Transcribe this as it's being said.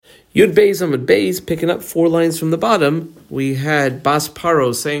Yud Beis Amud Beis, picking up 4 lines from the bottom, we had Bas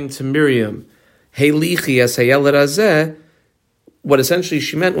Paro saying to Miriam, Hey lichi es hayeled hazeh. What essentially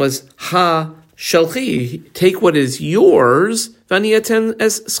she meant was, Ha shelchi, take what is yours, vani aten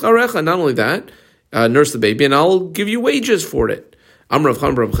es scharecha. Not only that, nurse the baby, and I'll give you wages for it. Amrav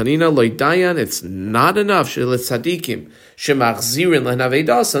Chan Rav Chanina loy dayan. It's not enough. Shelet tzadikim shemachzirin lehnavei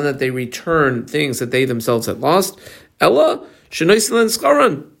dasan, that they return things that they themselves had lost. Ella shenoisen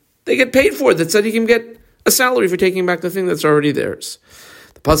skaran. They get paid for it. The tzaddikim get a salary for taking back the thing that's already theirs.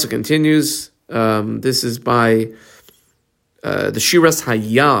 The pasuk continues. This is by the Shiras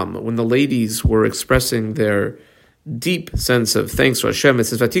Hayam, when the ladies were expressing their deep sense of thanks to Hashem. It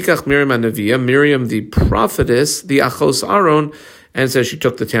says, Vatikach Miriam Anavia, Miriam the prophetess, the Achos Aaron, and says she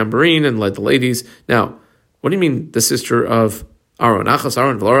took the tambourine and led the ladies. Now, what do you mean the sister of Aaron? Achos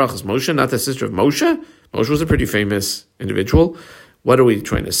Aaron, V'lo Achos Moshe, not the sister of Moshe? Moshe was a pretty famous individual. What are we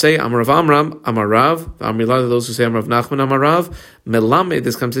trying to say? Amrav Amram, Amarav, Amrillah, those who say Amrav Nachman, Amarav, Melame,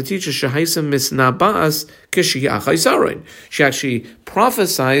 this comes to teach us, Shahaisa Misnabas, Kishi Achais Aaron. She actually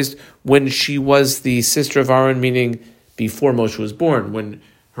prophesied when she was the sister of Aaron, meaning before Moshe was born, when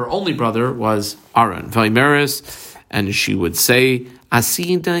her only brother was Aaron. Vaimeris, and she would say,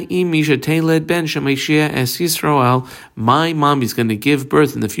 Asida imisha teled ben shemeshia es Yisrael. My mom is going to give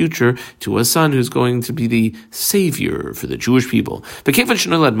birth in the future to a son who's going to be the savior for the Jewish people. But Kefan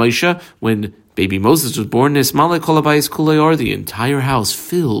Shnolad Moshe, when baby Moses was born, Nismale Kolabayis Kulayar, the entire house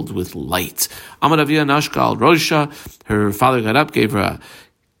filled with light. Amad Avia Nashkal Rosha, her father got up, gave her a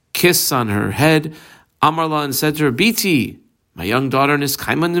kiss on her head. Amarla, and said to her, Biti, my young daughter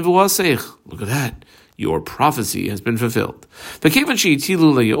Niskaiman Nivuasech. Look at that. Your prophecy has been fulfilled.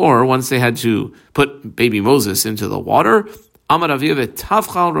 Once they had to put baby Moses into the water, father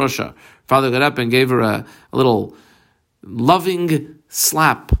got up and gave her a little loving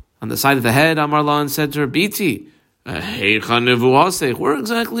slap on the side of the head. Amarla, and said to her, Biti, where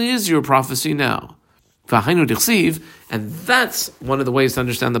exactly is your prophecy now? And that's one of the ways to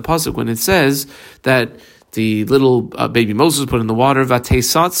understand the pasuk when it says that the little baby Moses put in the water,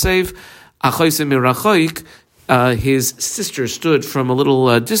 his sister stood from a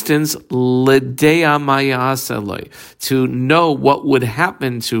little distance to know what would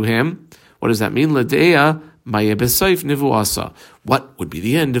happen to him. What does that mean? What would be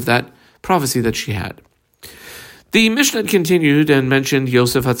the end of that prophecy that she had? The Mishnah continued and mentioned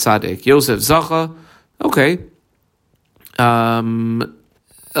Yosef HaTzadik. Yosef Zacha, okay. A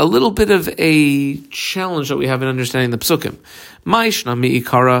little bit of a challenge that we have in understanding the psukim. Ma'ishna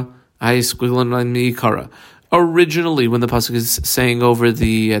mi'ikara. Originally, when the pasuk is saying over at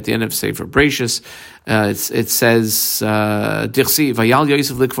the end of Sefer Bereshis, it says, "Dichsi vayal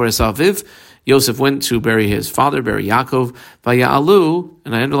Yosef likfor esaviv." Yosef went to bury his father, bury Yaakov. Vayalu,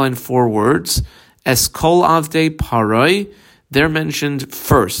 and I underline 4 words. Eskol avdei paroi. They're mentioned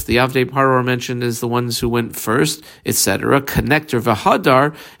first. The avdei paro are mentioned as the ones who went first, etc. Connector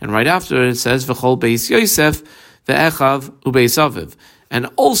v'hadar, and right after it says v'chol beis Yosef ve'echav ubeis aviv. And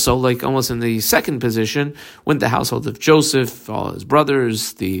also, like almost in the second position, went the household of Joseph, all his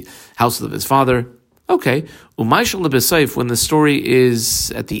brothers, the household of his father. Okay. Umayshal lebesayif, when the story is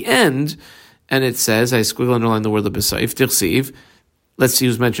at the end, and it says, I squiggle underline the word lebesayif, tichsiv. Let's see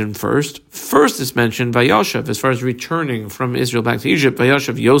who's mentioned first. First is mentioned Vayashav, as far as returning from Israel back to Egypt.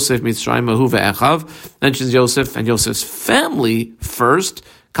 Vayashav Yosef Mitzrayim Ahu ve'echav, mentions Yosef and Joseph's family first,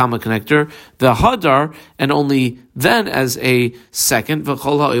 comma connector, the Hadar, and only then as a second,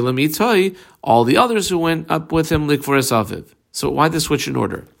 V'chol ha'olam itai, all the others who went up with him, likfor esaviv. So why the switch in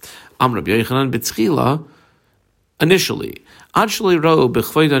order? Amr Rabbi Yochanan b'tzchila, initially, ad shalei ra'u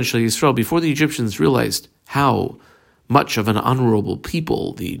b'chvaydan shel Yisrael, before the Egyptians realized how much of an honorable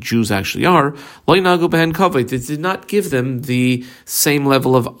people the Jews actually are, lo yinagu behen kavod, it did not give them the same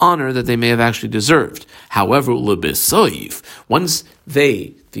level of honor that they may have actually deserved. However, lebesoif, once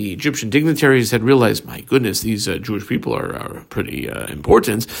the Egyptian dignitaries had realized, my goodness, these Jewish people are pretty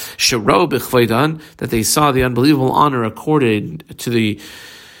important, shero b'chvaydan, that they saw the unbelievable honor accorded to the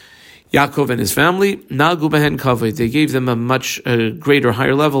Yaakov and his family, nagu behen kavod, they gave them a much greater,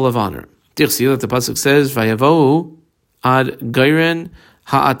 higher level of honor. Dirsi, that the pasuk says, vayavohu ad gairen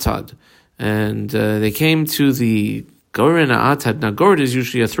ha'atad, and they came to the gairen ha'atad. Now, gored is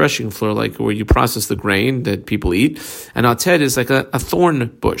usually a threshing floor, like where you process the grain that people eat, and ated is like a thorn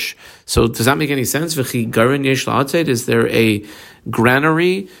bush. So, does that make any sense? V'chi gairen yesh la'ated, is there a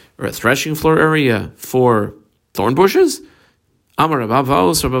granary or a threshing floor area for thorn bushes? Amar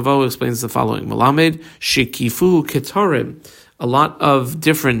Rabavo explains the following: Malamed shikifu ketarim, a lot of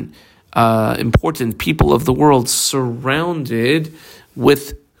different important people of the world surrounded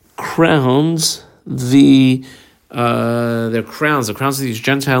with crowns their crowns, the crowns of these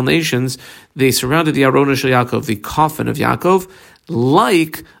Gentile nations, they surrounded the Arona Shel Yaakov, the coffin of Yaakov,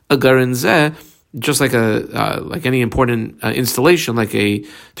 like a garanzeh, just like like any important installation, like a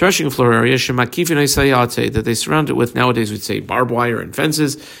threshing floor area, shemakifin isayate, that they surround it with. Nowadays we'd say barbed wire and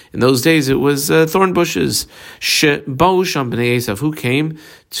fences. In those days it was thorn bushes. Sheba'u sham b'nei Esav, who came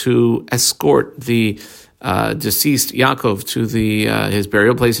to escort the deceased Yaakov to his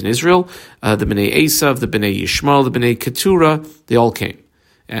burial place in Israel. The Bnei Esav, the Bnei Yishmael, the Bnei Keturah, they all came,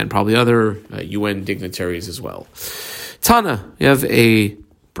 and probably other UN dignitaries as well. Tana, you have a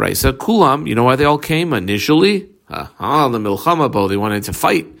Brisa Kulam. You know why they all came initially? The Milchama Bo, they wanted to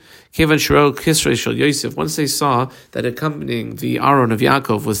fight. Kevan Shiro Kisrei Shel Yosef. Once they saw that accompanying the Aron of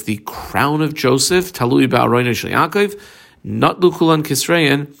Yaakov was the crown of Joseph, Talui Ba'aron Shel Yaakov, not Lukulan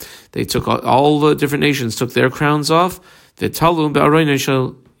Kisreyan, they took all the different nations took their crowns off, the Talum Ba'aron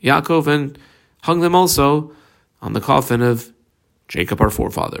Shel Yaakov, and hung them also on the coffin of Jacob, our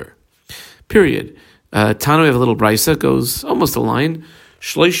forefather. Period. Tano, we have a little brisa, goes almost a line.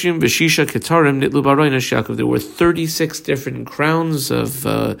 Shloishim v'shisha ketarim nitlu b'aron Yaakov. There were 36 different crowns of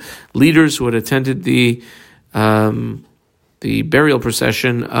leaders who had attended the burial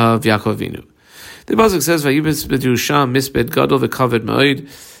procession of Yaakov Avinu. The pasuk says, "Vayibes b'du sham misbed gadol v'kaved ma'od,"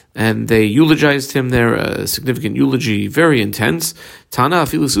 and they eulogized him there, a significant eulogy, very intense. Tana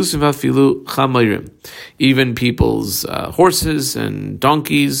afilu susim v'afilu chamayrim. Even people's horses and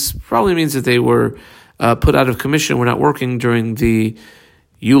donkeys, probably means that they were put out of commission, were not working during the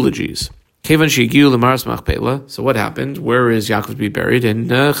eulogies. Kevan shegiu l'maras machpelah. So what happened? Where is Yaakov to be buried? In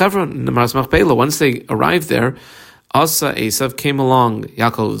Hebron, in the maras machpelah. Once they arrived there, Asa Esav came along,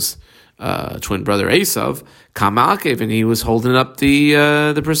 Yaakov's twin brother Esav, Kamakev, and he was holding up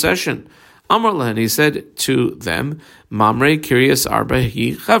the procession. Amar and he said to them, Mamre Kiryas Arba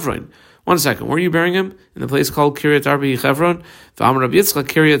hi Hebron. 1 second, where are you burying him? In the place called Kiryat Arba hi Hebron? V'amar Rab Yitzchak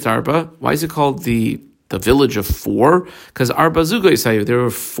Kiryat Arba. Why is it called the village of four? Because Arba Zugo Yisayu, there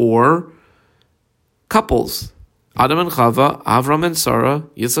were 4 couples. Adam and Chava, Avram and Sarah,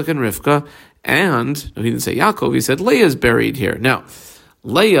 Yitzchak and Rivka, and, no, he didn't say Yaakov, he said Leah is buried here. Now,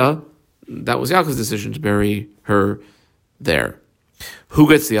 Leah, that was Yaakov's decision to bury her there. Who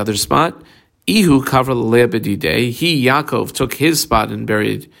gets the other spot? Ihu kavra Leah b'didei. He, Yaakov, took his spot and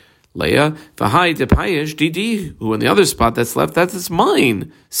buried Leah. V'hai depayesh didi. Who in the other spot that's left, that's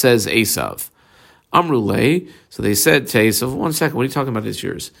mine, says Esav. Amrulei. So they said to Esav, 1 second, what are you talking about? It's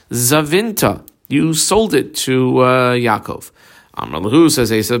yours. Zavinta. You sold it to Yaakov. Amralahu,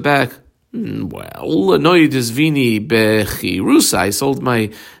 says Esav back. Well, vini bechirusa. I sold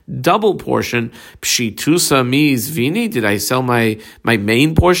my double portion. Pshitusa mis vini. Did I sell my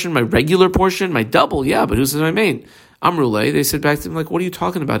main portion, my regular portion, my double? Yeah, but who says my main? Amrulei. They said back to him, like, what are you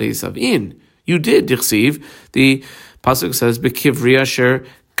talking about, Esav? You did, Dichsiv. The pasuk says bekivri asher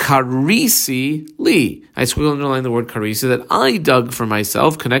karisi li. I squiggle underline the word karisi that I dug for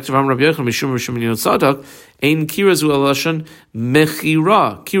myself. Connective Am Rabbi Yochanan Mishum Rishon Sadak. Ein kira zu alashon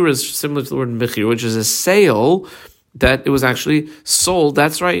mechira. Kira is similar to the word mechira, which is a sale that it was actually sold.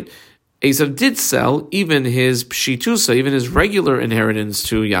 That's right. Esav did sell even his pshitusa, even his regular inheritance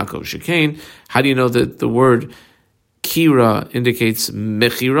to Yaakov Shekain. How do you know that the word Kira indicates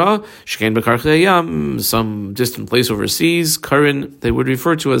mechira? Shekain b'karchei hayam, some distant place overseas. Karin, they would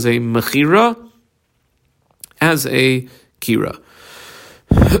refer to as a mechira, as a kira.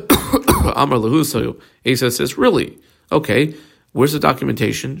 Amar lahu, so Asa says, really? Okay, where's the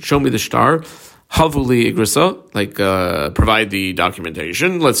documentation? Show me the shtar. Havuli igrisa, like provide the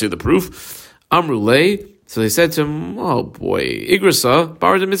documentation. Let's see the proof. Amrulei. So they said to him, oh boy, Igrasa,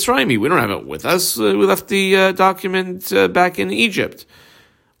 Barad Mitzrayim, we don't have it with us. We left the document back in Egypt.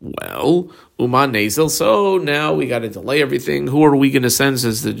 Well, Uman Nazel, so now we got to delay everything. Who are we going to send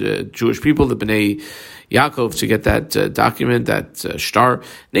as the Jewish people, the Bnei Yaakov, to get that document, that shtar?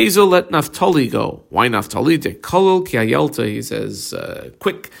 Nazel, let Naphtali go. Why Naphtali? De Kolol Ki Hayalta, he says,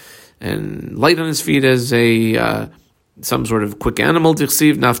 quick and light on his feet as a some sort of quick animal.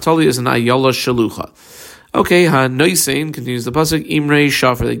 Dichsiv, Naphtali is an Ayola Shalucha. Okay, Ha-Noisein, continues the pasuk, Imrei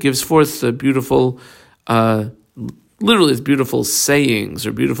Shafer, that gives forth the beautiful, literally it's beautiful sayings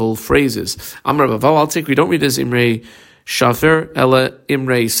or beautiful phrases. Amar Baval, I'll take, we don't read as Imrei Shafer, Ella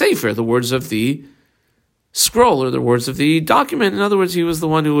Imrei Sefer, the words of the scroll or the words of the document. In other words, he was the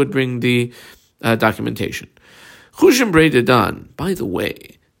one who would bring the documentation. Chushim Brei Dedan, by the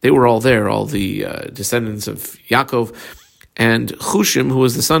way, they were all there, all the descendants of Yaakov. And Chushim, who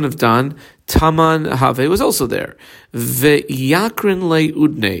was the son of Dan, Taman Have, was also there. Ve'yakrin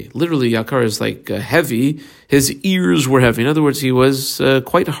le'udne. Literally, yakar is like heavy. His ears were heavy. In other words, he was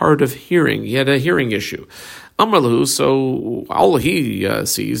quite hard of hearing. He had a hearing issue. Amralahu, so all he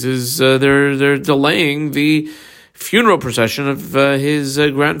sees is they're delaying the funeral procession of his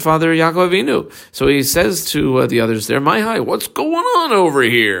grandfather Yaakov Avinu. So he says to the others there, "My hi, what's going on over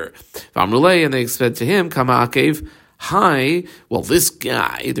here?" V'amrulei, and they said to him, "Kama akev." Hi, well, this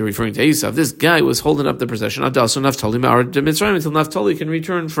guy, they're referring to Esav, this guy was holding up the procession until Naphtali can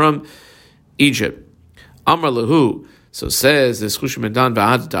return from Egypt. Amar Lahu, so says this Chushim and Dan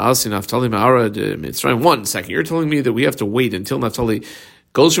Ba'ad Da'asi Naphtali Ma'ara de Mitzrayim. 1 second, you're telling me that we have to wait until Naphtali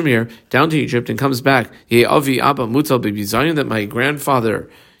goes from here down to Egypt and comes back. Avi Abba Mutal Bibizayin, that my grandfather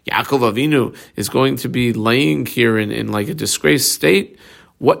Yaakov Avinu is going to be laying here in like a disgraced state.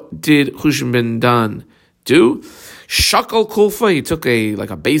 What did Chushim ben Dan do? Shakal kulfa, he took a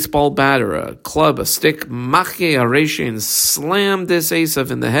baseball bat or a club, a stick, machye areshe, and slammed this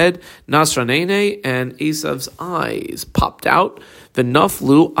Esav in the head, nasranene, and Esav's eyes popped out. The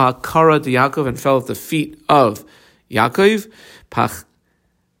naflu akara de Yaakov, and fell at the feet of Yaakov. Paschinhu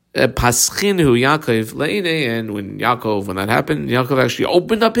Yaakov leine, and when that happened, Yaakov actually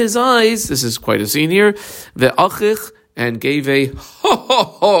opened up his eyes. This is quite a scene here. The achich, and gave a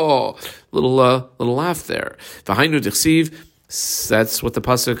ho little laugh there. V'hainu dichsiv, that's what the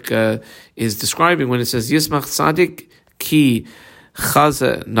pasuk is describing when it says Yismach Tzadik ki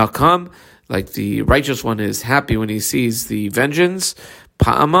chaze nakam, like the righteous one is happy when he sees the vengeance.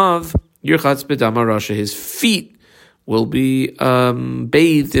 Pa'amav yirchatz b'dama rasha, his feet will be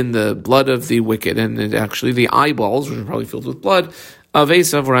bathed in the blood of the wicked, and actually the eyeballs, which are probably filled with blood, of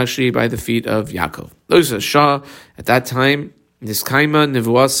Esav were actually by the feet of Yaakov. Those are Shah. At that time, Niskaima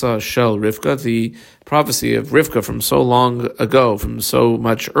Nivuasa Shel Rivka, the prophecy of Rivka from so long ago, from so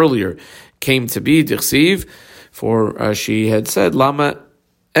much earlier, came to be. Dichsiv, for she had said, Lama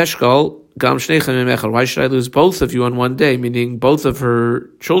Eshkal Gam Shnechem Emechad. Why should I lose both of you on one day? Meaning both of her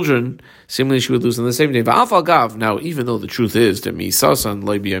children, seemingly she would lose on the same day. Va'afal Gav. Now, even though the truth is that Misasan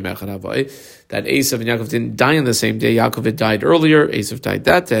Loi B'Yemechad Havai, that Esav and Yaakov didn't die on the same day. Yaakov had died earlier. Esav died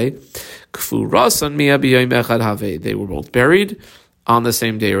that day. They were both buried on the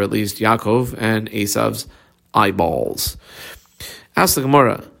same day, or at least Yaakov and Esav's eyeballs. Ask the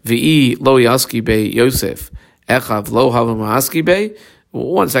Gemara, V'i lo yaski be Yosef, Echav lo havamaski be.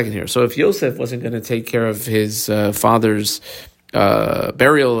 1 second here. So if Yosef wasn't going to take care of his father's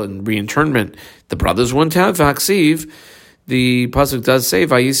burial and reinterment, the brothers wouldn't have Vaksiv. The pasuk does say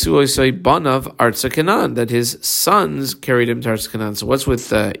Vayisu Osei Banav Artsa Canaan, that his sons carried him to Artsa Canaan. So what's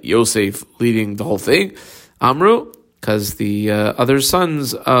with Yosef leading the whole thing? Amru, because the other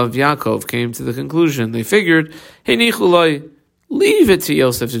sons of Yaakov came to the conclusion. They figured, hey Nichulai, leave it to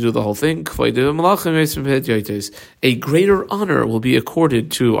Yosef to do the whole thing. A greater honor will be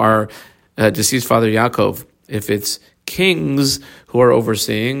accorded to our deceased father Yaakov if it's kings who are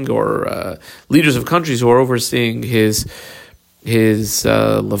overseeing, or leaders of countries who are overseeing his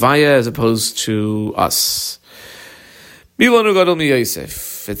levaya, as opposed to us. Milanu gadol mi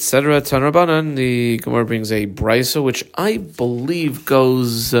Yosef, etc. Tanrabanan. The Gemara brings a brisa, which I believe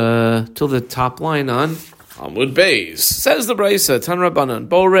goes till the top line on Amud Beis. Says the brisa, Tanrabanan,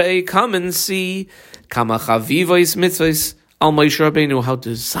 Borei, come and see, kama chavivos mitzvos al Moshe Rabbeinu, how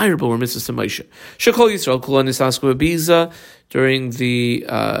desirable were mitzvahs to Moshe. Shekol Yisrael kula nisasku bebiza, during the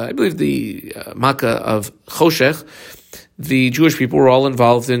I believe the Makkah of Choshech, the Jewish people were all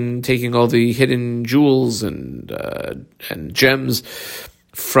involved in taking all the hidden jewels and gems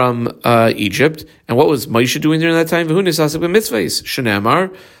from Egypt. And what was Moshe doing during that time? V'hu nisasku b'mitzvos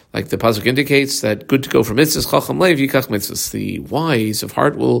shenamar, like the pasuk indicates, that good to go for mitzvahs. Chacham leiv yikach mitzvahs. The wise of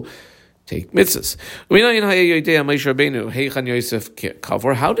heart will take mitzvahs.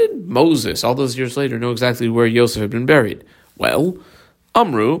 How did Moses, all those years later, know exactly where Yosef had been buried? Well,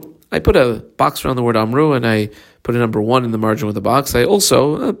 Amru, I put a box around the word Amru, and I put a number 1 in the margin with the box. I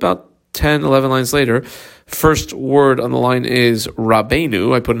also, about 10, 11 lines later, first word on the line is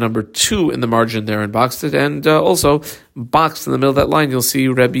Rabbeinu. I put a number 2 in the margin there and boxed it, and also boxed in the middle of that line, you'll see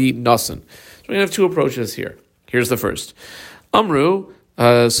Rabbi Nassan. So we're going to have 2 approaches here. Here's the first. Amru,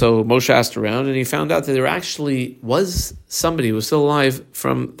 so Moshe asked around, and he found out that there actually was somebody who was still alive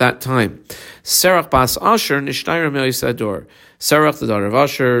from that time. Serach bas Asher nishtayra me'osador. Serach, the daughter of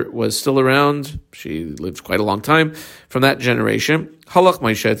Asher, was still around. She lived quite a long time from that generation. Halach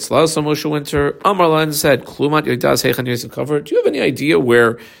Moshe etzla. So Moshe went to her, Amarla, and said, Klumat yodas heichan Yosef cover. Do you have any idea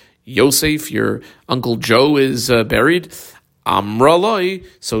where Yosef, your Uncle Joe, is buried? Amraloi.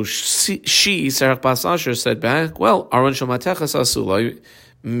 So she, Serach Bas Asher, said back, well, Aron Shomatechas Asuloi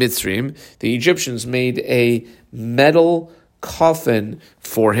Mitzrim, the Egyptians made a metal coffin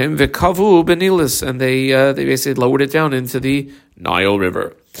for him, Vikavu Benilis, and they basically lowered it down into the Nile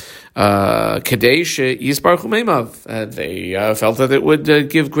River. Kadesh Yisbar Chumemav, and they felt that it would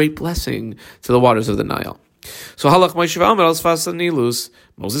give great blessing to the waters of the Nile. So Halach Moshe Amar al Sfas Nilus,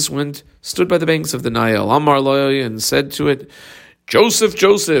 Moses went, stood by the banks of the Nile, Amar Loy, and said to it, Joseph,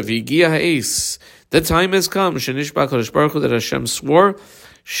 Yigia Ha'es, the time has come, Shenishba Kodesh Baruch Hu, that Hashem swore,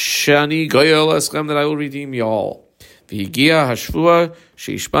 Shani Goyel Eschem, that I will redeem y'all. V'higia Hashvua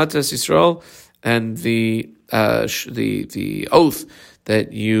Sheishbatas Yisrael, and the oath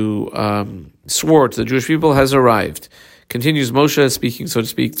that you swore to the Jewish people has arrived. Continues Moshe, speaking, so to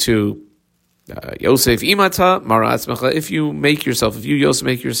speak, to Yosef, Imata Maratzmecha, if you Yosef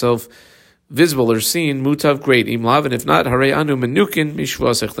make yourself visible or seen, Mutav, great, Imlav, and if not, Harei Anu Menukin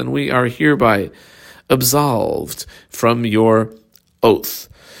Mishvasech, then we are hereby absolved from your oath.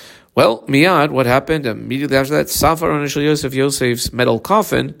 Well, Miyad, what happened? Immediately after that, Safar Onishal Yosef, Yosef's metal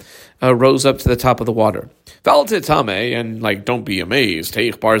coffin, rose up to the top of the water. Valtetame, and don't be amazed,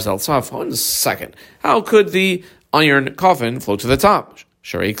 Teich Barzel Saf, 1 second. How could the iron coffin float to the top?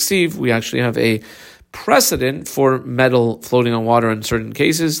 Sharei Ksiv, we actually have a precedent for metal floating on water in certain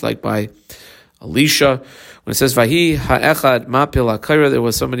cases, like by Elisha. When it says, Vahi ha'echad ma'pil ha'kaira, there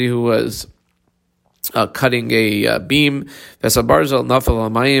was somebody who was cutting a beam, Vesabarzel nafal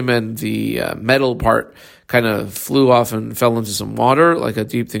ha'mayim, and the metal part kind of flew off and fell into some water, like a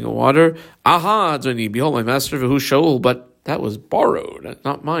deep thing of water. Aha, Adoni, behold my master, Vahu Shaul, but that was borrowed,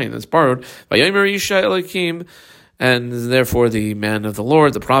 not mine, that's borrowed. Vayomer Isha Elokim, and therefore the man of the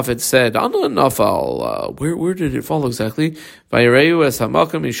Lord, the prophet, said, Anu nafal, where did it fall exactly? Vayireu es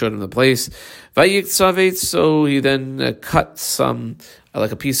hamakam, he showed him the place. Vayiksavet, so he then cut some,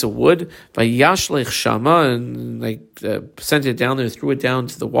 like a piece of wood. Vayashlech shama, and sent it down there, threw it down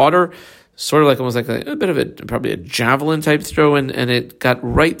to the water, sort of like almost like a bit of probably a javelin type throw, and it got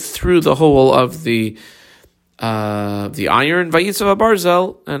right through the hole of the iron. Vayitzav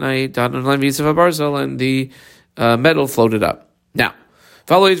barzel, and I dot on vayitzav barzel, and the metal floated up. Now,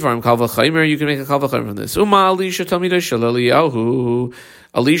 follow Dvarim Kal V'Chaimer, you can make a Kal V'Chaimer from this. Uma Elisha Talmidei Shel Eliyahu,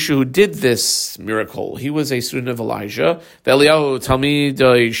 Elisha, who did this miracle, he was a student of Elijah. Eliyahu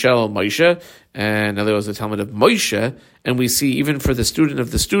Talmidei Shel Moshe, and Eliyahu was the Talmud of Moshe, and we see even for the student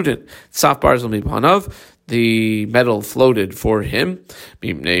of the student, Tzaf Barzel Mipanav, the metal floated for him.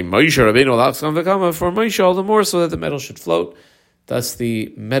 Moshe Rabbeinu Alachsam V'Kama, for Moshe all the more so that the metal should float. Thus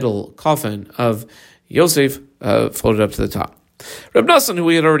the metal coffin of Yosef floated up to the top. Reb Nassan, who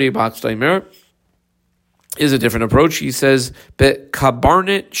we had already boxed Aimer, is a different approach. He says, "Bet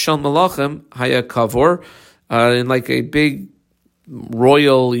kabarnet shel malachim haya kavor," in like a big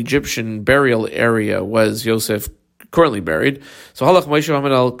royal Egyptian burial area was Yosef currently buried. So halach Moshe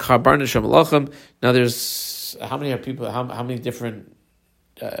Hamad al kabarnet shel malachim. Now there's how many people? How many different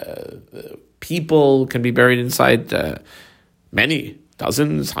people can be buried inside? Many.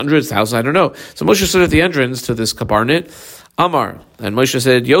 Dozens, hundreds, thousands, I don't know. So Moshe stood at the entrance to this kabarnet. Amar, and Moshe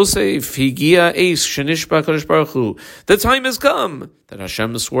said, Yosef, higia eis shenishba kadosh baruch hu. The time has come that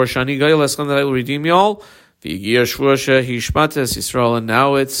Hashem swore shani gayel eschem, that I will redeem y'all. Higia shvua hishbates Yisrael, and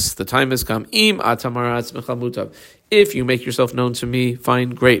now it's the time has come. Im atamar atzmecha mutav. If you make yourself known to me,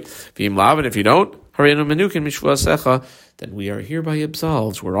 fine, great. V'im lav, and if you don't, harenu menukin mishvuasecha, then we are hereby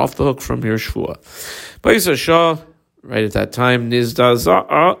absolved. We're off the hook from your shvua. Ba'isa shah. Right at that time, Yosef.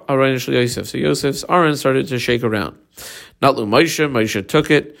 So Yosef's Aaron started to shake around. Natlu Moshe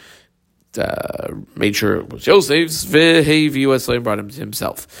took it, made sure it was Yosef's, and brought him to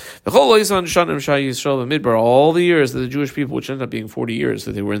himself. All the years that the Jewish people, which ended up being 40 years,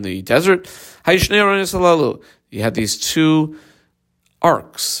 that they were in the desert, you had these two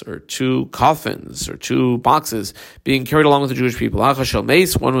arks, or two coffins, or two boxes being carried along with the Jewish people.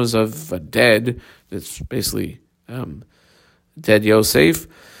 One was of a dead, it's basically dead Yosef,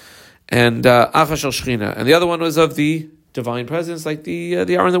 and Achashel Shechina, and the other one was of the divine presence, like the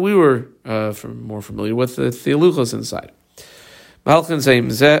Aaron that we were more familiar with, the Luchos inside. Malchin Zeim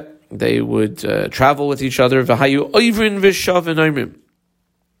Zeh, they would travel with each other. V'hayu oivrin v'shavin oimrim,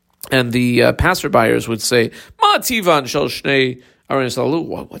 and the passerbyers would say, Ma tivan shel shnei Aaronis lalu.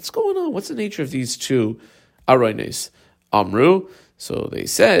 What's going on? What's the nature of these two Aaronis? Amru. So they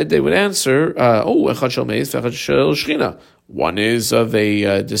said, they would answer, echad shel meis v'echad shel shechina. One is of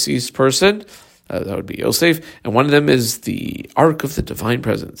a deceased person, that would be Yosef, and one of them is the Ark of the Divine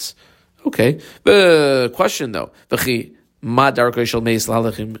Presence. Okay. The question though, v'chi ma darkei shel meis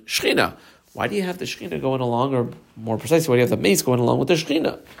lalachim shechina. why do you have the Shekhinah going along, or more precisely, why do you have the mace going along with the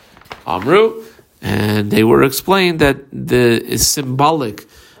Shekhinah? Amru, and they were explained that the symbolic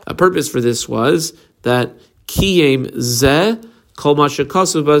purpose for this was that Kiyem Zeh Kol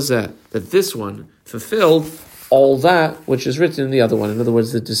Mashakasu Bazeh, that this one fulfilled all that which is written in the other one. In other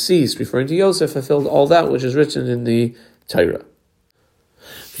words, the deceased, referring to Yosef, fulfilled all that which is written in the Torah.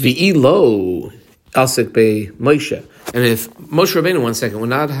 V'ilo Asik Be Moshe. And if Moshe Rabbeinu, one second, would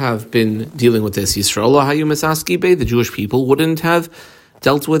not have been dealing with this, Yisrael Hayu Misaski Be, the Jewish people wouldn't have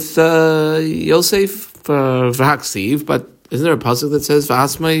dealt with Yosef for Haksiv, but isn't there a pasuk that says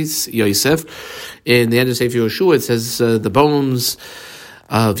V'asmais Yosef? In the end of Sefer Yoshua, it says the bones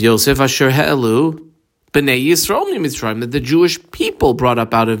of Yosef Asher He'elu B'nei Yisrael Mitzrayim, that the Jewish people brought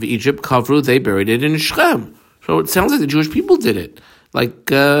up out of Egypt, Kavru, they buried it in Shechem. So it sounds like the Jewish people did it, like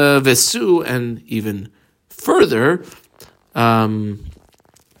Vesu, and even further, Eloi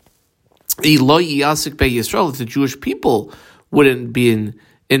Yasik Be Yisrael, if the Jewish people wouldn't be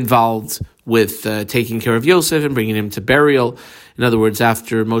involved with taking care of Yosef and bringing him to burial. In other words,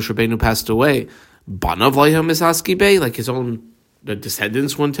 after Moshe Rabbeinu passed away, Banav Loiham Misaski Be, like his own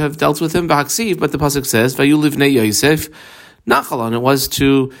descendants wouldn't have dealt with him, but the pasuk says, Vayu Livnei Yosef Nachal, it was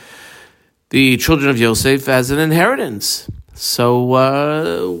to the children of Yosef as an inheritance. So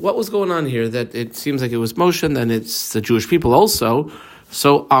what was going on here? That it seems like it was Moshe, and then it's the Jewish people also.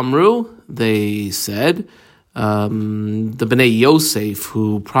 So Amru, they said, the Bnei Yosef,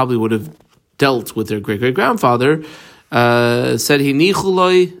 who probably would have dealt with their great-great-grandfather, said,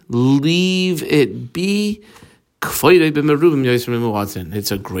 Hinichuloi, leave it be. It's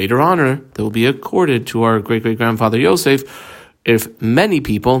a greater honor that will be accorded to our great-great-grandfather Yosef if many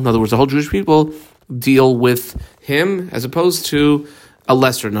people, in other words, the whole Jewish people, deal with him as opposed to a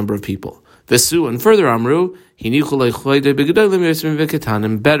lesser number of people. Vesu, and further Amru,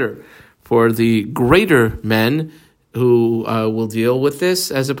 better for the greater men who will deal with this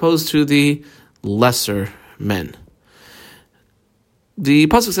as opposed to the lesser men. The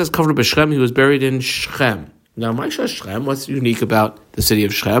pasuk says, "Kavru b'Shechem," he was buried in Shechem. Now, Maisha Shechem, what's unique about the city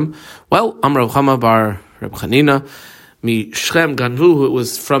of Shechem? Well, Amr Chama bar Reb Chanina, mi Shechem Ganvu, it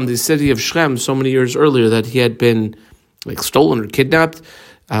was from the city of Shechem so many years earlier that he had been stolen or kidnapped,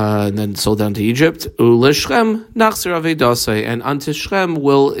 and then sold down to Egypt. Ule Shechem nachzir avedasei, and unto Shechem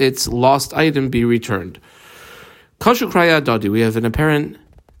will its lost item be returned. Kashu kraya dadi, we have an apparent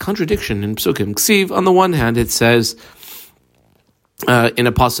contradiction in Psukim. Ksiv, on the one hand, it says in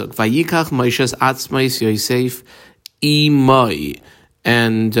a pasuk, Vayikach Moshe's atzmais Yosef imai,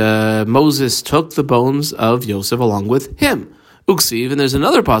 and Moses took the bones of Yosef along with him. Uksiv, and there's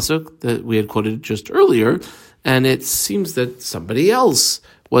another pasuk that we had quoted just earlier, and it seems that somebody else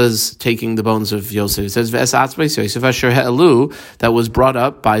was taking the bones of Yosef. It says Ves atzmais Yosef asher he'elu, that was brought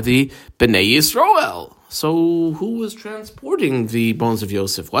up by the Bnei Yisrael. So who was transporting the bones of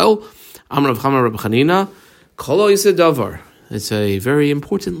Yosef? Well, Amr of Chama Reb Chanina, Kolo Davar. It's a very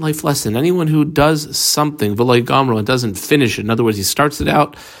important life lesson. Anyone who does something, v'lo gamro, and doesn't finish it, in other words, he starts it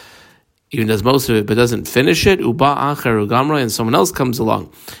out, even does most of it, but doesn't finish it, uba acher gamro, and someone else comes along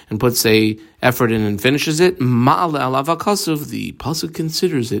and puts a effort in and finishes it, ma'ale alav hakasuv, the pasuk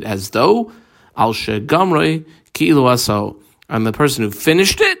considers it as though al she gamroi ki'ilu aso, and the person who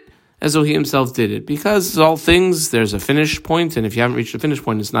finished it as though he himself did it. Because all things, there's a finish point, and if you haven't reached the finish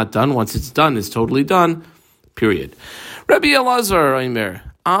point, it's not done. Once it's done, it's totally done, period. Rabbi Elazar Omer,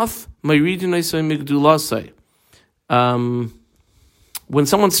 Af Mayridinaisai Migdulasai. When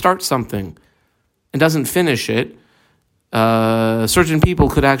someone starts something and doesn't finish it, certain people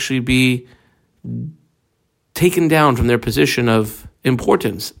could actually be taken down from their position of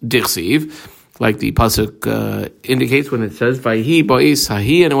importance. Dirsiv, like the pasuk indicates when it says Vayhi Ba'is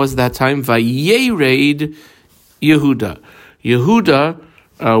Hahi, and it was that time Vayered Yehuda. Yehuda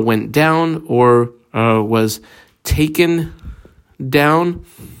went down, or was taken down.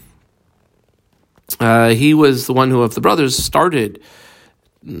 He was the one who, of the brothers, started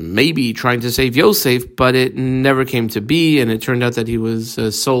maybe trying to save Yosef, but it never came to be, and it turned out that he was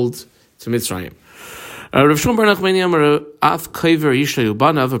sold to Mitzrayim. Rav Shmuel bar Nachmani Amar, Af Kaiver Yishlei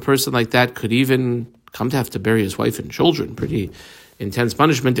Ubanav, a person like that could even come to have to bury his wife and children. Pretty intense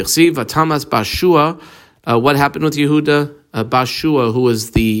punishment. Dichsiv Atamas Bashua. What happened with Yehuda? Bashua, who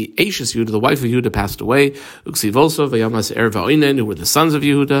was the Ashes Yehuda, the wife of Yehuda, passed away. Uksiv also Vayamas Erva Oinen, who were the sons of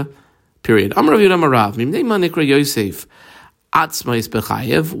Yehuda. Period. Amar Yehuda Marav Mimnei Manikra Yosef Atzmais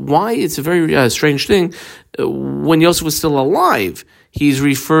Bechayev. Why? It's a very strange thing. When Yosef was still alive, he's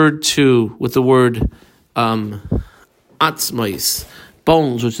referred to with the word atzmais,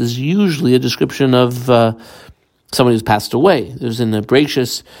 bones, which is usually a description of someone who's passed away. There's in the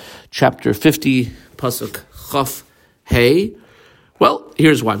Bereshis, chapter 50, pasuk Chaf Hey. Well,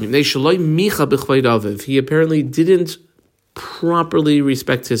 here's why. He apparently didn't properly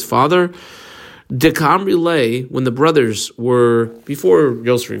respect his father. When the brothers were, before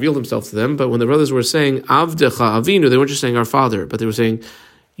Yosef revealed himself to them, but when the brothers were saying, Avdecha Avinu, they weren't just saying our father, but they were saying,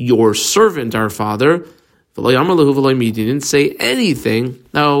 your servant, our father. He didn't say anything.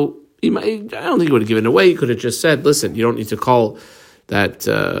 Now, I don't think he would have given away. He could have just said, listen, you don't need to call that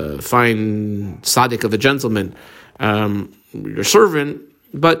fine tzaddik of a gentleman your servant,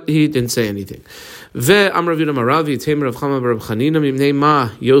 but he didn't say anything. Why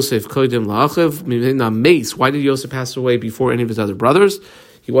did Yosef pass away before any of his other brothers?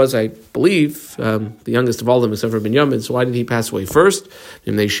 He was, I believe, the youngest of all of them, except for Binyamin. So why did he pass away first?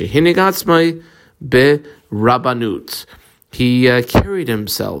 He carried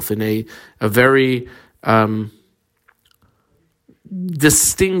himself in a very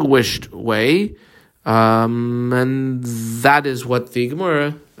distinguished way, and that is what the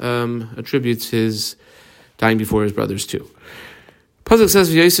Gemara attributes his dying before his brothers to. Pasuk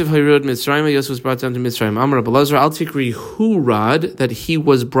says, Yosef Hayrod Mitzrayim, Yosef was brought down to Mitzrayim. Amar Abelazar, Al Tikri Hurad, that he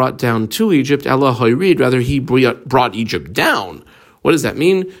was brought down to Egypt, Allah Hayrid, rather he brought Egypt down. What does that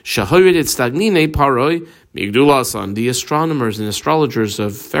mean? Shahayrid et stagnine paroi migdulasan, the astronomers and astrologers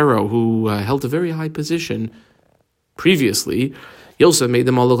of Pharaoh who held a very high position previously, Yosef made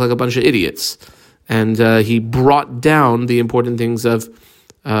them all look like a bunch of idiots. And he brought down the important things of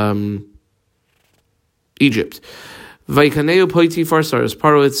Egypt. Vaikaneu Potiphar Saras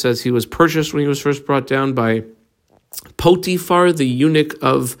Paro, it says he was purchased when he was first brought down by Potiphar, the eunuch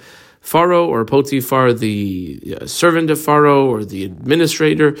of Pharaoh, or Potiphar, the servant of Pharaoh, or the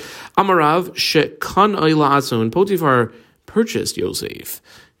administrator. Amarav shekan oila, and Potiphar purchased Yosef.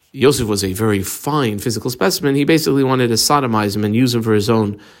 Yosef was a very fine physical specimen. He basically wanted to sodomize him and use him for his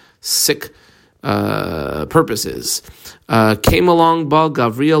own sick purposes. Came along Baal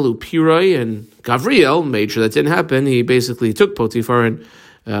Gavriel Upiroi, and Gavriel made sure that didn't happen. He basically took Potiphar and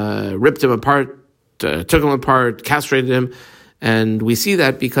ripped him apart, took him apart, castrated him, and we see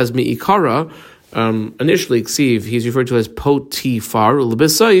that because Mi'ikara, initially Ksiv, he's referred to as Potiphar,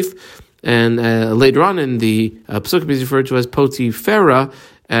 L'Besaif, and later on in the Psukim he's referred to as Potiphera,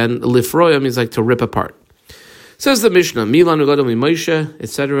 and Lifroya means like to rip apart. Says the Mishnah, Milan Ugadol Moshe,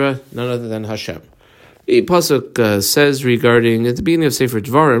 etc., none other than Hashem. The Pasuk says regarding, at the beginning of Sefer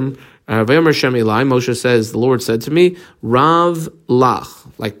Dvarim, Vayomer Shem Elai, Moshe says, the Lord said to me, Rav Lach,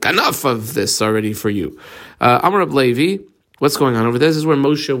 like enough of this already for you. Amar Rab Levi, what's going on over there? This is where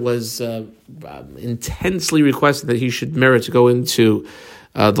Moshe was intensely requested that he should merit to go into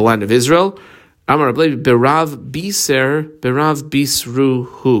the land of Israel. Amar Rab Levi, Berav Biser, Berav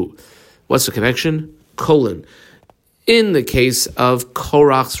Bisruhu. What's the connection? Colon. In the case of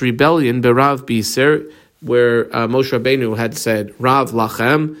Korach's rebellion, Berav Biser, where Moshe Rabbeinu had said, Rav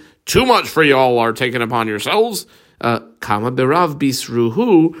Lachem, too much for y'all are taken upon yourselves. Kama Berav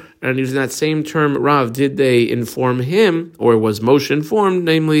Bisruhu, and using that same term, Rav, did they inform him, or was Moshe informed,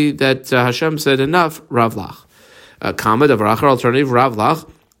 namely that Hashem said enough, Rav Lach. Kama Davaracher, alternative, Rav Lach,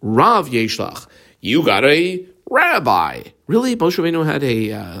 Rav Yeshlach. You got a rabbi. Really? Moshe Rabbeinu had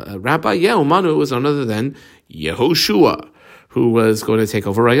a rabbi? Yeah, Umanu was none other than Yehoshua, who was going to take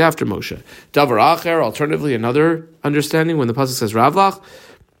over right after Moshe. Davar Acher, alternatively, another understanding, when the pasuk says Ravlach,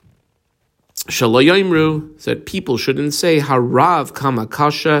 Shaloyimru, said people shouldn't say Harav Kama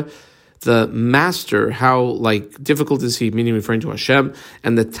Kasha, the master, how difficult is he, meaning referring to Hashem,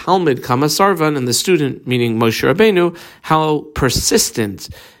 and the Talmud Kama Sarvan, and the student, meaning Moshe Rabbeinu, how persistent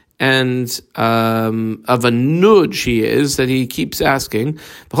and of a nudge he is, that he keeps asking,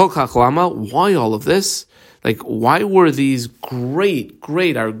 why all of this? Why were these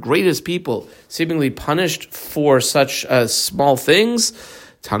our greatest people, seemingly punished for such small things?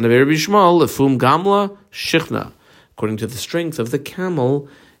 Tanav Bishmal, Lefum Gamla, Shichna. According to the strength of the camel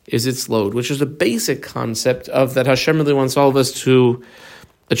is its load, which is a basic concept of that Hashem really wants all of us to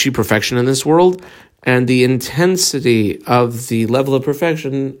achieve perfection in this world. And the intensity of the level of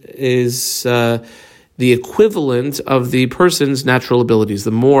perfection is the equivalent of the person's natural abilities.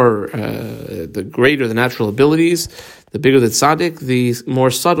 The greater the natural abilities, the bigger the tzaddik, the more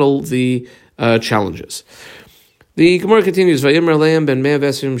subtle the challenges. The Gemara continues, Vayomer Leim ben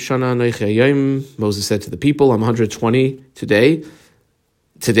 120 shana anochi hayom. Moses said to the people, I'm 120 today.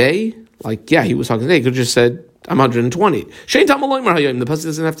 Today? He was talking today. He could have just said, I'm 120. Shein tam aloymer hayom. The pasuk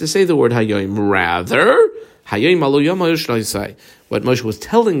doesn't have to say the word hayom. Rather, hayom alo yom hayoshlai. What Moshe was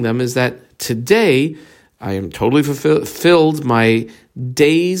telling them is that today I am totally fulfilled my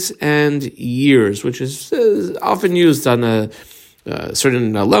days and years, which is often used on a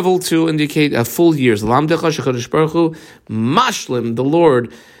certain level to indicate a full years. Mashlim, the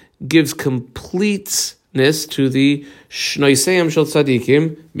Lord gives completeness to the shnoiseyam shel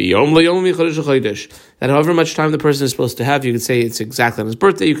tzadikim miyom le'yom michodesh chodesh. That however much time the person is supposed to have, you could say it's exactly on his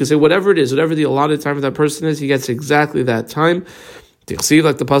birthday. You could say whatever it is, whatever the allotted time of that person is, he gets exactly that time. See,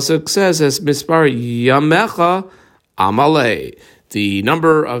 like the pasuk says, as mispar yamecha amalei, the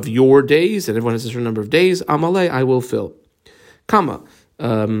number of your days, and everyone has a certain number of days. Amalei, I will fill. Kama.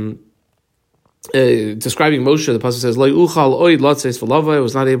 Describing Moshe, the pasuk says, "Lo uchal oid latzeis v'lavai." I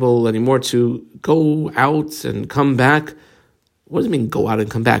was not able anymore to go out and come back. What does it mean, go out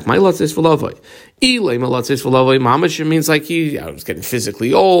and come back? My latzeis v'lavai. Ilay my latzeis v'lavai. Mamash, it means like I was getting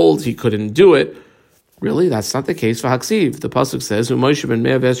physically old. He couldn't do it. Really, that's not the case for Haksiv. The pasuk says, "Moshe ben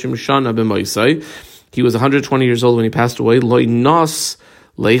 120 shana b'moisai." He was 120 years old when he passed away. Lo nas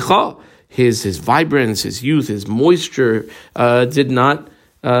leicha. His vibrance, his youth, his moisture did not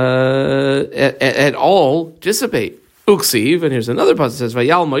at all dissipate. Uksiv, and here's another passage that says,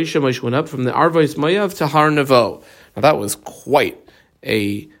 Vayal Moshe went up from the Arvais Mayav to Har Nevo. Now that was quite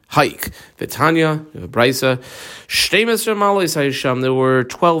a hike. Vitanya, Brisa, Shtemes Malais Hayisham, there were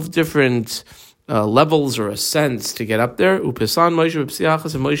 12 different levels or ascents to get up there. Upesan Moshe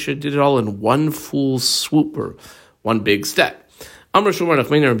B'Psiachas, and Moshe did it all in one full swoop, or one big step. Amr Shumar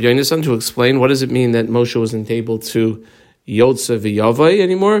Nachmein Rabbi Yonasan, to explain what does it mean that Moshe wasn't able to Yotze v'Yavai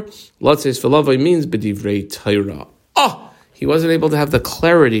anymore. Latzeis v'Lavai means b'divrei Torah. He wasn't able to have the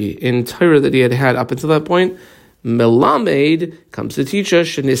clarity in Torah that he had up until that point. Melamed comes to teach us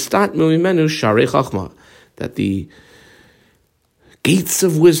shenistat mu'imenu sharei chachma, that the gates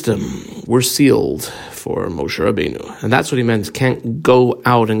of wisdom were sealed for Moshe Rabbeinu, and that's what he meant. Can't go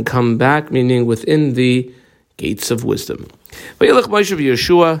out and come back, meaning within the gates of wisdom.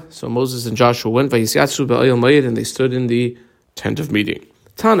 So Moses and Joshua went, and they stood in the tent of meeting.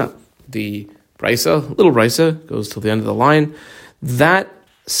 Tana, the Brisa, little Brisa, goes till the end of the line. That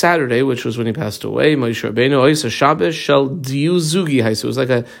Saturday, which was when he passed away, Moshe Rabbeinu oisa Shabbos shel diu zugi. So it was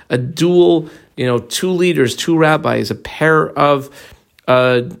like a dual, 2 leaders, 2 rabbis, a pair of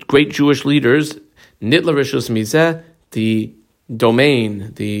great Jewish leaders. Nitla rishus mizeh, the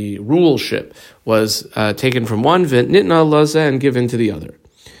domain, the ruleship, was taken from one, nitna laza, and given to the other.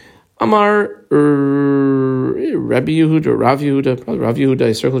 Amar Rabbi Yehuda, Rav Yehuda, probably Rav Yehuda,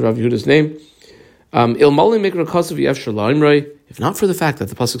 I circled Rav Yehuda's name. If not for the fact that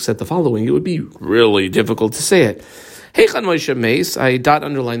the pasuk said the following, it would be really difficult to say it. Heichan Moshe Meis, I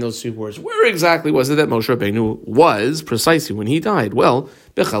underline those 2 words. Where exactly was it that Moshe Rabbeinu was precisely when he died? Well,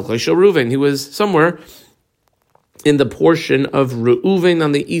 Bechalchai Shel Reuven, he was somewhere in the portion of Reuven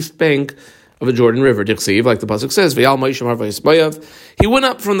on the east bank of the Jordan River. Dichsiv, like the pasuk says, V'yal Moshe Marvayis Bayav. He went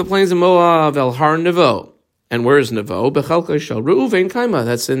up from the plains of Moab, El Har Nevo. And where is Nevo? Bechalchai Shel Reuven Kaima.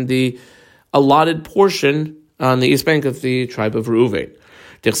 That's in the allotted portion on the east bank of the tribe of Reuven.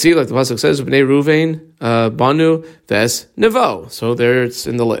 Dichsiv, like the pasuk says, Bnei Reuven Banu Ves Nevo. So there it's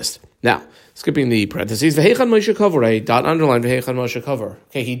in the list. Now, skipping the parentheses, V'heichan Moshe Kavar. I underline V'heichan Moshe Kavar.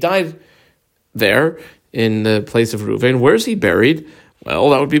 Okay, he died there in the place of Reuven. Where is he buried? Well,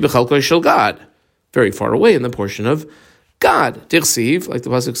 that would be Bechalkoi Shel Gad, very far away in the portion of Gad. Dichsiv, like the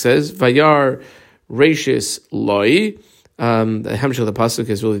pasuk says, Vayar Reishis Loi. The hemshech of the pasuk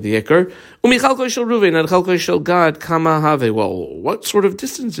is really the ikar. Umichalkoi Shel Reuven and Chalkoi Shel Gad Kama Have. Well, what sort of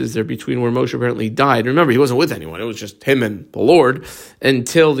distance is there between where Moshe apparently died? Remember, he wasn't with anyone; it was just him and the Lord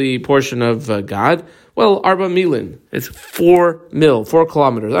until the portion of Gad. Well, Arba Milin. It's 4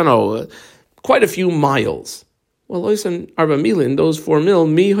 kilometers. I don't know. Quite a few miles. Well, listen, Arba Milin, those 4 mil,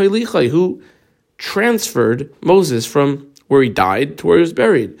 mi hoilichai, who transferred Moses from where he died to where he was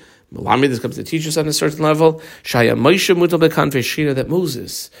buried. Malami, this comes to teach us on a certain level. Shaya Moshe mutal bekanfei shina, that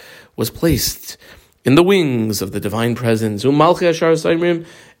Moses was placed in the wings of the divine presence. Umalchi ashar saimrim,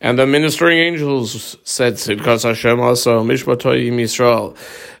 and the ministering angels said, Sidkas Hashem also, Mishpatoi Yisrael.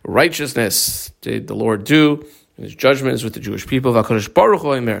 Righteousness did the Lord do, and his judgment is with the Jewish people. V'akadosh Baruch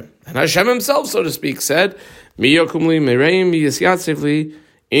Hu Omer. And Hashem himself, so to speak, said, Mi yakumli mereim yisyatzivli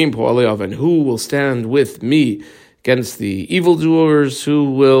im po'alei oven. Who will stand with me against the evildoers?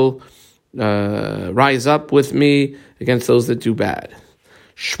 Who will rise up with me against those that do bad?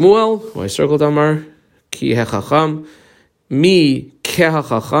 Shmuel, who I circled Amar, ki hechacham, mi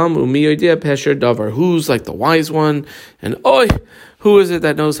kehachacham, umi yodea pesher davar. Who's like the wise one? And who is it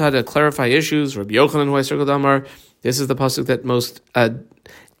that knows how to clarify issues? Rabbi Yochanan, who I circled Amar. This is the pasuk that most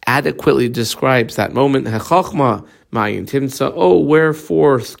adequately describes that moment. Hechachma mayin timtza.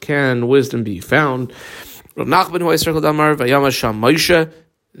 Wherefore can wisdom be found? Rav Nachman, who I circled Amar, Vayama Sham Moshe.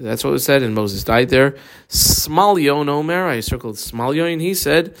 That's what was said, and Moses died there. Smalyon Omer, I circled Smalyon, he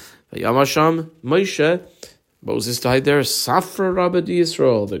said, Vayama Sham Moshe. Moses died there. Safra Rabbi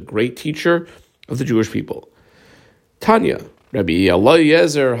Yisrael, the great teacher of the Jewish people. Tanya, Rabbi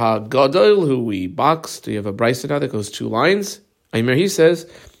Eliezer HaGadol, who we boxed. You have a brisa now that goes 2 lines. Aimer, he says,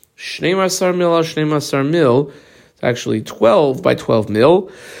 Shnei Masar Mil al Shnei Masar Mil. It's actually 12 by 12 mil,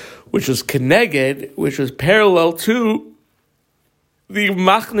 which was Keneged, which was parallel to the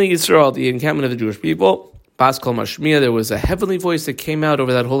Machne Yisrael, the encampment of the Jewish people. Bas Kol Mashmiya, there was a heavenly voice that came out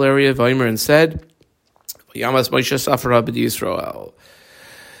over that whole area of Aimer and said, Yamas Moshe Safra Rabbi Yisrael.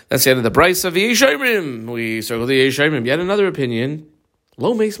 That's the end of the Bryce of the Yeshayim. We circle the Yeshayim. Yet another opinion.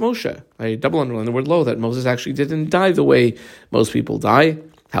 Lo makes Moshe. I double underline the word lo, that Moses actually didn't die the way most people die.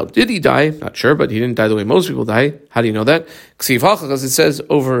 How did he die? Not sure, but he didn't die the way most people die. How do you know that? Because it says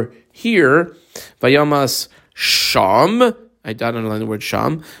over here, Vayamas Sham. I did underline the word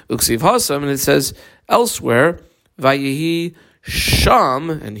Sham. Uksiv Hasam, and it says elsewhere, Vayehi Sham,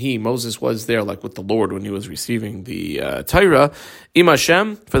 and Moses was there like with the Lord when he was receiving the Torah, Im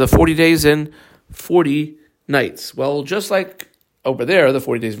Hashem, for the 40 days and 40 nights. Well, just like over there, the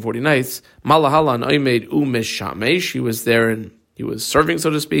 40 days and 40 nights, Malahalan Oimed Umishamesh, he was there and he was serving,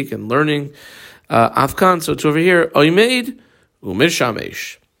 so to speak, and learning Afkan. So it's over here, Oimed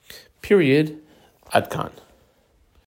Umishamesh. Period. Adkan.